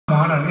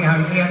rồi đi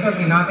hàng xe tôi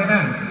thì nói thế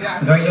này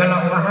rồi giờ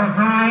là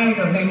hai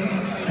rồi nên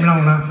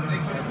lòng là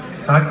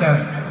có chơi.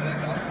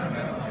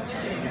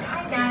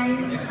 Hi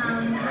guys,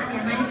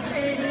 yeah, my name's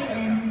Trinity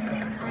and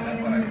I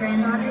am the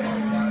granddaughter,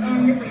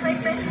 and this is my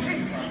friend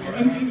Tristy,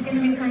 and she's going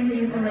to be playing the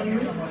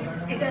ukulele.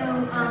 So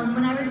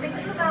when I was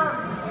thinking about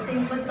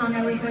saying what song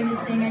I was going to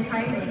sing, I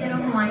tried to get a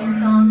Hawaiian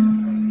song.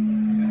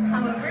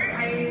 However,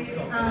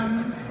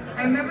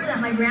 I remember that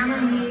my grandma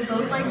and me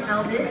both liked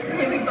Elvis,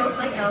 and we both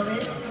like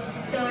Elvis.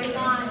 So I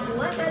thought,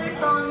 what better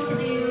song to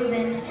do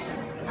than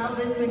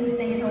Elvis when he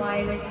sang in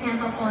Hawaii with Can't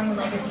Help Falling in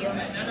Love with You.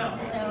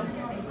 So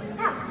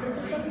yeah, this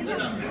is going to be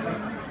us.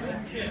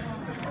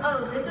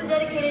 Oh, this is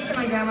dedicated to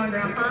my grandma and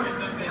grandpa.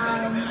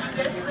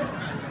 Just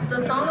the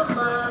song of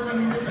love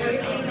and just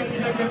everything that you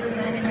guys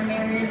represent in your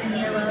marriage and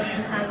your love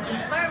just has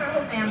inspired our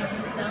whole family.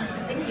 So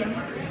thank you.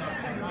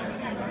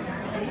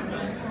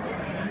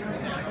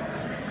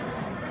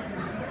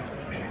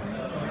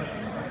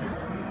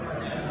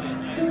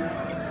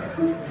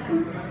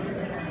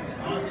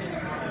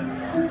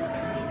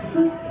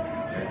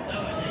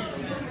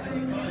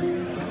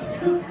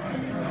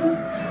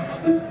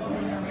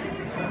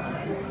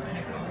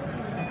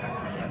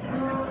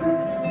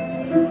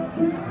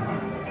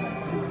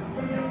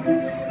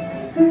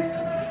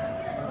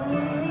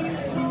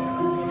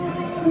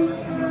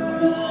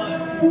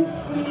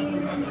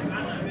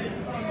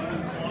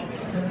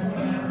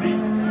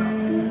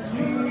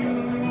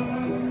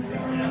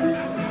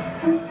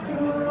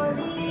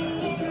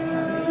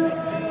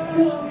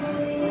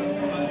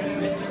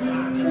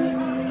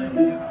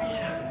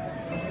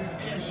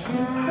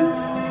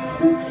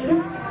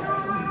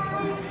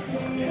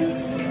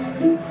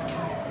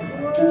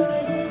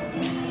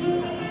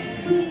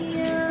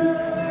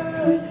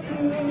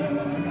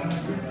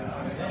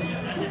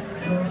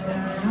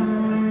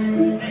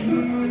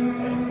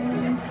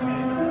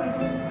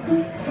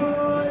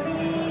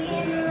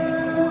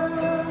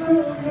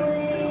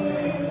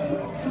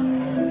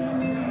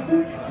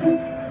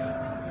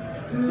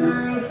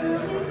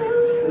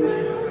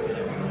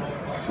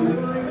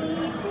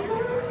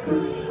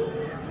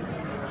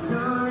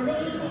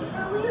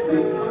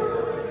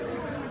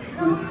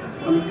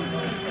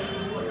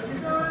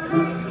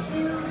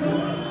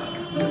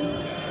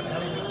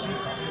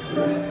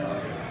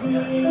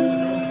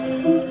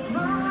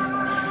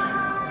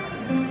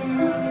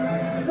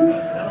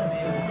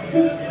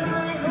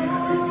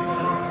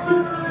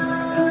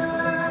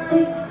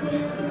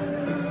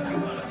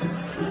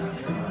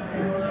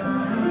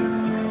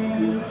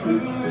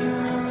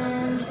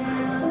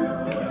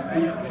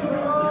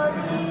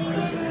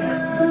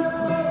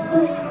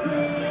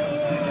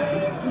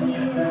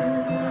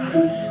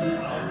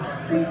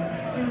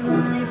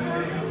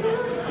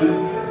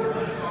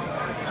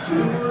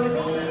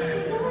 Surely to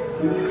the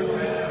sea,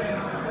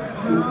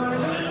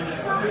 darling,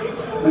 so it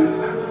goes.